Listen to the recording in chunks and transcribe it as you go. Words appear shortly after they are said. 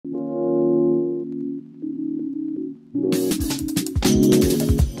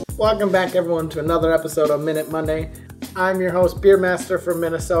Welcome back everyone to another episode of Minute Monday. I'm your host, Beer Master from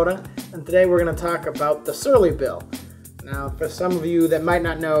Minnesota, and today we're going to talk about the Surly Bill. Now, for some of you that might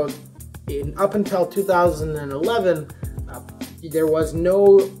not know, up until 2011, there was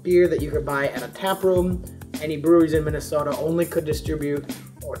no beer that you could buy at a tap room. Any breweries in Minnesota only could distribute,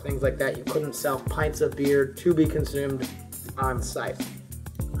 or things like that. You couldn't sell pints of beer to be consumed on site.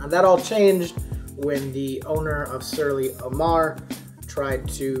 That all changed when the owner of Surly, Omar, tried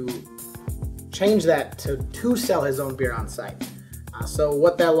to change that to sell his own beer on site. So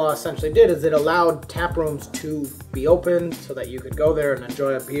what that law essentially did is it allowed tap rooms to be open so that you could go there and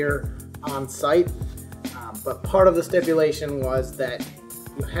enjoy a beer on site. But part of the stipulation was that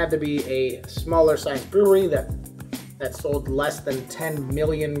you had to be a smaller sized brewery that sold less than 10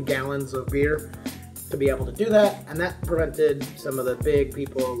 million gallons of beer to be able to do that, and that prevented some of the big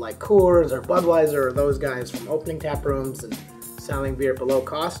people like Coors or Budweiser or those guys from opening tap rooms and selling beer below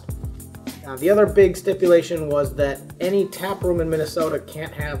cost. The other big stipulation was that any tap room in Minnesota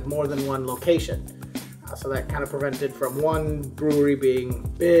can't have more than one location. So that kind of prevented from one brewery being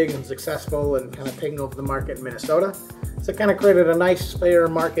big and successful and kind of taking over the market in Minnesota. So it kind of created a nice, fair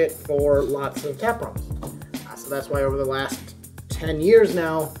market for lots of tap rooms. So that's why over the last 10 years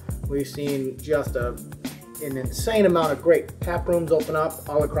now, we've seen just an insane amount of great tap rooms open up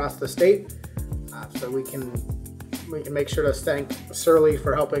all across the state. So we can make sure to thank Surly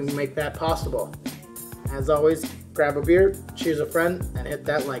for helping make that possible. As always, grab a beer, choose a friend, and hit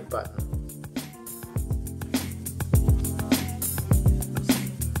that like button.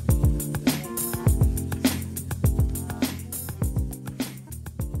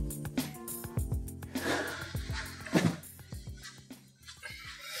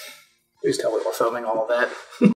 Please tell me we're filming all of that.